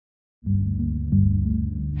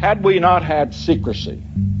Had we not had secrecy,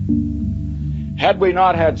 had we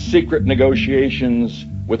not had secret negotiations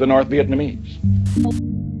with the North Vietnamese,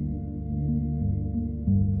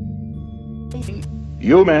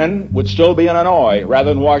 you men would still be in Hanoi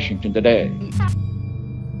rather than Washington today.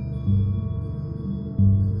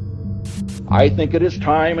 I think it is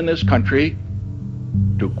time in this country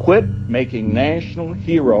to quit making national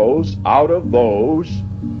heroes out of those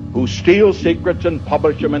who steal secrets and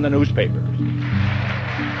publish them in the newspapers.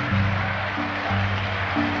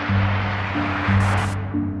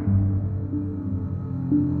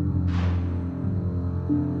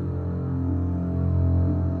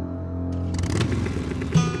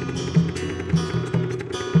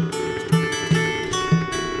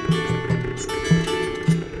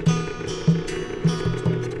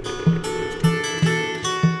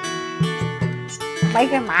 Mấy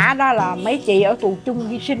cái mã đó là mấy chị ở tù chung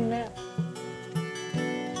hy sinh đó.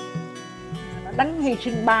 Nó đánh hy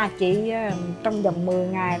sinh 3 chị trong vòng 10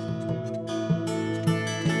 ngày.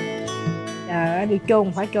 Đi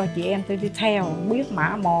chôn phải cho chị em tôi đi theo, biết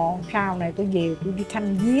mã mò sau này tôi về tôi đi thăm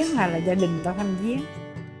viếng hay là gia đình tao thăm viếng,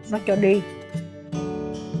 nó cho đi.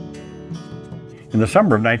 In the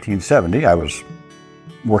summer of 1970, I was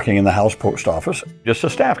working in the House Post Office, just a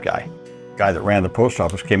staff guy. The guy that ran the post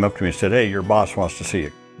office came up to me and said, "Hey, your boss wants to see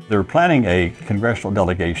you." They're planning a congressional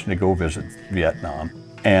delegation to go visit Vietnam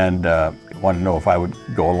and wanted to know if I would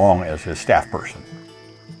go along as his staff person.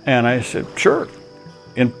 And I said, sure.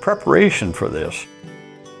 In preparation for this,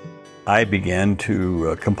 I began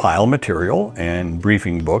to compile material and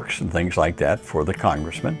briefing books and things like that for the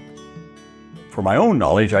congressman. For my own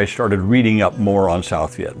knowledge, I started reading up more on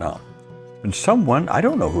South Vietnam. And someone, I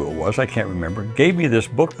don't know who it was, I can't remember, gave me this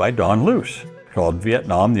book by Luce called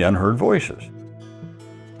Vietnam, The Unheard Voices.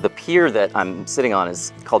 The pier that I'm sitting on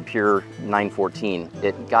is called Pier 914.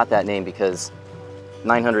 It got that name because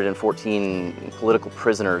 914 political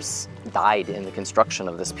prisoners died in the construction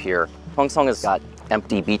of this pier. Hong Kong has got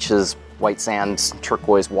empty beaches, white sands,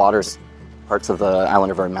 turquoise waters. Parts of the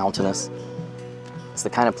island are very mountainous. It's the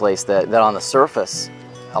kind of place that on the surface,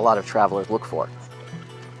 a lot of travelers look for.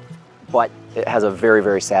 But it has a very,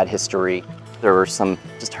 very sad history. There are some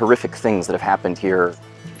just horrific things that have happened here.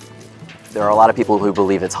 There are a lot of people who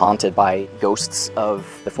believe it's haunted by ghosts of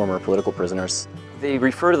the former political prisoners. They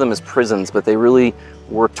refer to them as prisons, but they really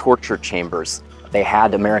were torture chambers. They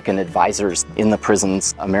had American advisors in the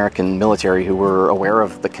prisons, American military who were aware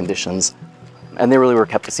of the conditions, and they really were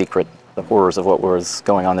kept a secret. The horrors of what was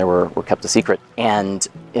going on there were kept a secret. And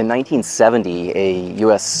in 1970, a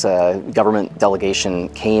U.S. government delegation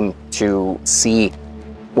came to see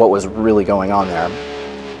what was really going on there.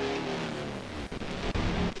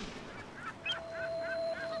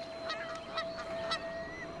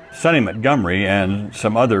 Sonny Montgomery and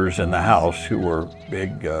some others in the House who were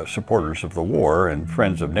big supporters of the war and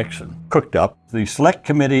friends of Nixon cooked up the Select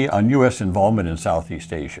Committee on U.S. Involvement in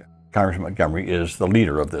Southeast Asia. Congressman Montgomery is the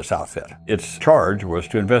leader of this outfit. Its charge was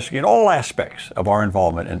to investigate all aspects of our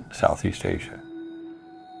involvement in Southeast Asia.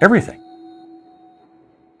 Everything.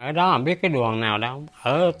 Ở đó không biết cái đoàn nào đâu,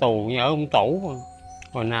 ở tù như ở ông Tủ,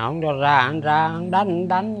 hồi nào không cho ra, anh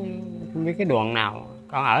đánh, không biết cái đoàn nào,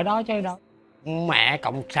 còn ở đó chứ đâu. Mẹ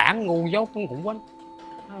cộng sản ngu dốt cũng quánh,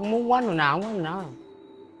 không muốn quánh hồi nào không quánh nữa.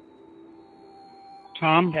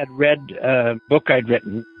 Tom had read a book I'd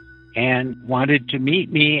written and wanted to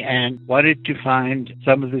meet me and wanted to find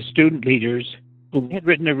some of the student leaders who had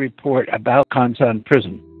written a report about Con Son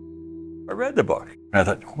Prison. I read the book and I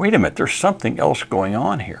thought, wait a minute, there's something else going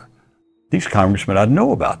on here. These congressmen ought to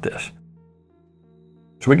know about this.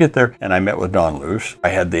 So we get there and I met with Luce. I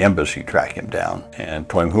had the embassy track him down and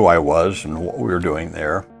told him who I was and what we were doing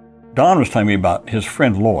there. Don was telling me about his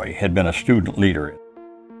friend Loy had been a student leader.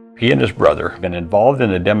 He and his brother had been involved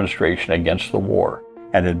in a demonstration against the war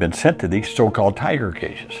and had been sent to these so-called tiger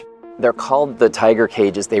cages. They're called the tiger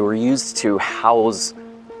cages. They were used to house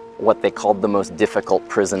what they called the most difficult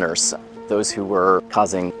prisoners, those who were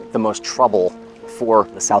causing the most trouble for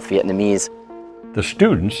the South Vietnamese. The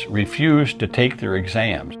students refused to take their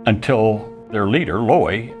exams until their leader,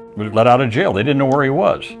 Loy, was let out of jail. They didn't know where he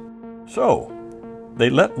was. So they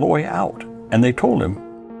let Loy out and they told him,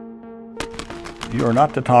 you are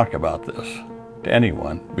not to talk about this to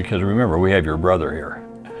anyone because remember, we have your brother here.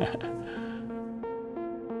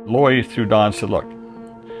 Loy, through Don, said, look,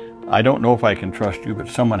 I don't know if I can trust you, but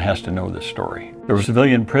someone has to know this story. There were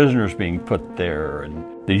civilian prisoners being put there and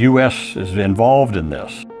the U.S. is involved in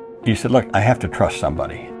this. He said, look, I have to trust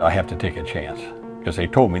somebody. I have to take a chance because they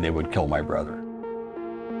told me they would kill my brother.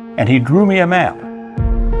 And he drew me a map.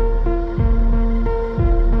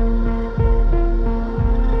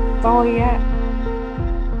 Tôi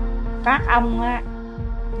các ông á,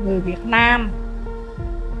 người Việt Nam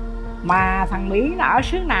mà thằng Mỹ nó ở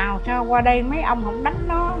xứ nào sao qua đây mấy ông không đánh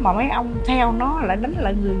nó, mà mấy ông theo nó lại đánh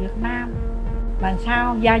lại người Việt Nam. Làm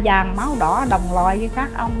sao da vàng máu đỏ đồng loại với các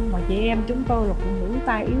ông, mà chị em chúng tôi là phụ nữ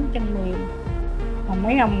tay yếu chân mềm. Mà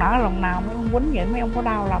mấy ông nở lòng nào mấy ông quýnh vậy, mấy ông có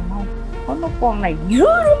đau lòng không? Có nó con này dữ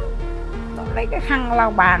lắm. Tôi lấy cái khăn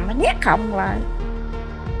lau bàn nó nhét họng lại.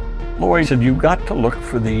 Lloyd said, "You've got to look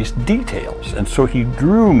for these details." And so he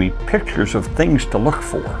drew me pictures of things to look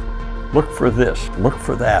for. Look for this, look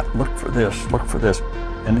for that, look for this, look for this.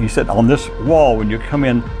 And he said, on this wall, when you come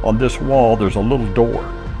in on this wall, there's a little door.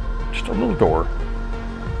 Just a little door.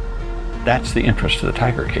 That's the entrance to the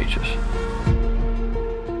tiger cages.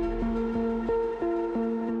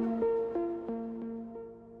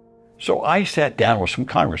 So I sat down with some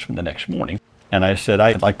congressmen the next morning, and I said,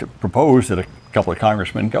 I'd like to propose that a couple of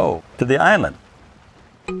congressmen go to the island.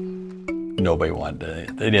 Nobody wanted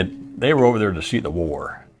to. They were over there to see the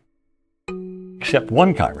war. Except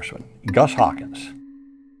one congressman, Gus Hawkins,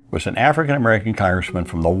 was an African-American congressman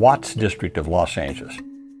from the Watts district of Los Angeles.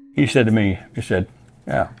 He said to me,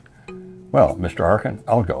 yeah, well, Mr. Arkin,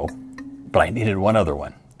 I'll go, but I needed one other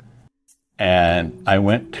one. And I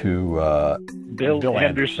went to Bill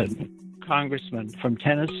Anderson, congressman from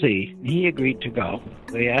Tennessee. He agreed to go.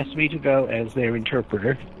 They asked me to go as their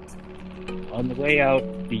interpreter. On the way out,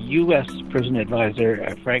 the U.S. prison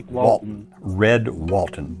advisor, Frank Walton. Red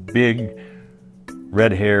Walton, big,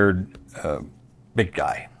 red-haired, big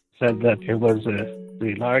guy. Said that it was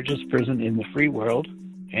the largest prison in the free world,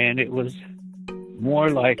 and it was more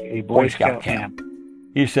like a Boy Scout camp.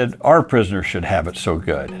 He said, our prisoners should have it so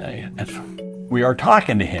good. We are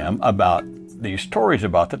talking to him about these stories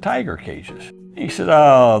about the tiger cages. He said,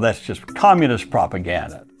 oh, that's just communist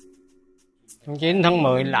propaganda. 9 tháng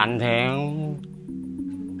 10 lạnh thì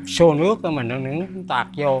xô nước đó mình nó tạt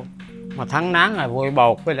vô. Mà tháng nắng là vôi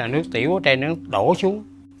bột với là nước tiểu ở trên nó đổ xuống.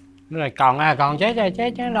 Nó là còn chết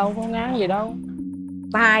đâu có ngán gì đâu.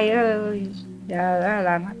 Tay giờ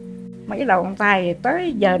là mấy đầu con tay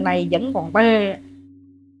tới giờ này vẫn còn tê.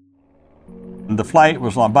 The flight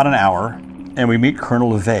was about an hour, and we meet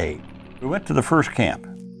Colonel Vey. We went to the first camp.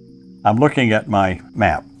 I'm looking at my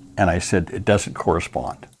map, and I said, it doesn't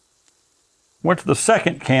correspond. Went to the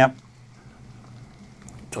second camp,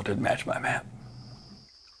 still didn't match my map.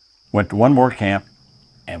 Went to one more camp,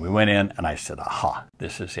 and we went in, and I said, aha,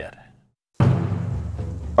 this is it.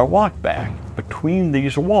 I walked back between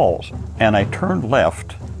these walls, and I turned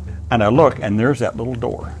left, and I look, and there's that little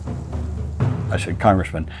door. I said,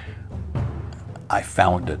 Congressman, I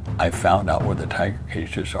found it. I found out where the tiger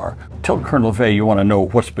cages are. Tell Colonel Vey you want to know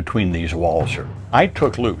what's between these walls here. I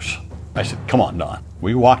took Luce. I said, come on, Don.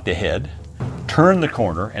 We walked ahead, turned the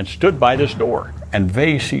corner, and stood by this door. And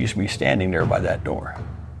Vey sees me standing there by that door.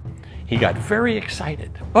 He got very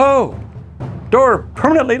excited. Oh, door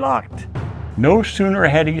permanently locked. No sooner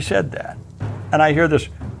had he said that, and I hear this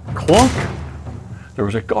clunk. There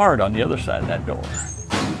was a guard on the other side of that door.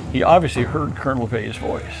 He obviously heard Colonel Vey's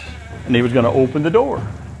voice, and he was going to open the door,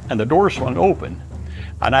 and the door swung open.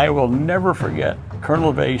 And I will never forget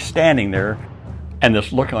Colonel Vey standing there and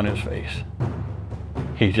this look on his face.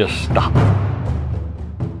 He just stopped.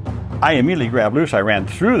 I immediately grabbed Luce. I ran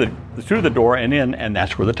through the door and in, and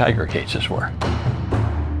that's where the tiger cages were.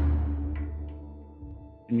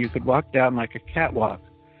 And you could walk down like a catwalk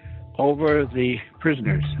over the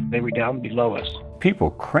prisoners. They were down below us.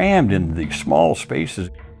 People crammed into these small spaces.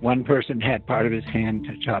 One person had part of his hand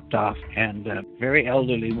chopped off, and a very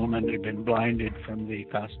elderly woman had been blinded from the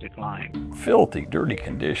caustic line. Filthy, dirty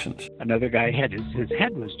conditions. Another guy had his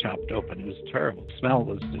head was chopped open. It was terrible. The smell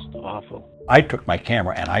was just awful. I took my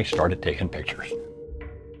camera and I started taking pictures.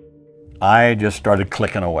 I just started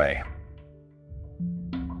clicking away.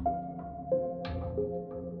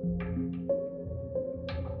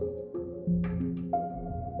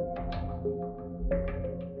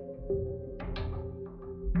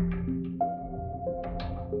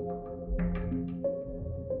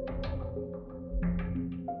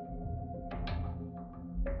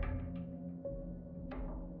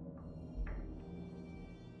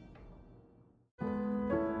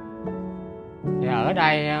 Ở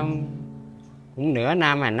đây cũng nửa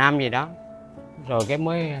năm hay năm gì đó, rồi cái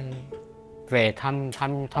mới về thăm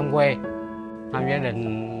quê, thăm gia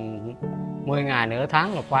đình 10 ngày nửa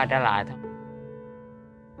tháng là qua trở lại thôi.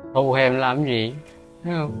 Thù hèm làm gì,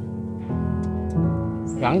 thấy không?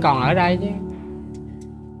 Vẫn còn ở đây chứ.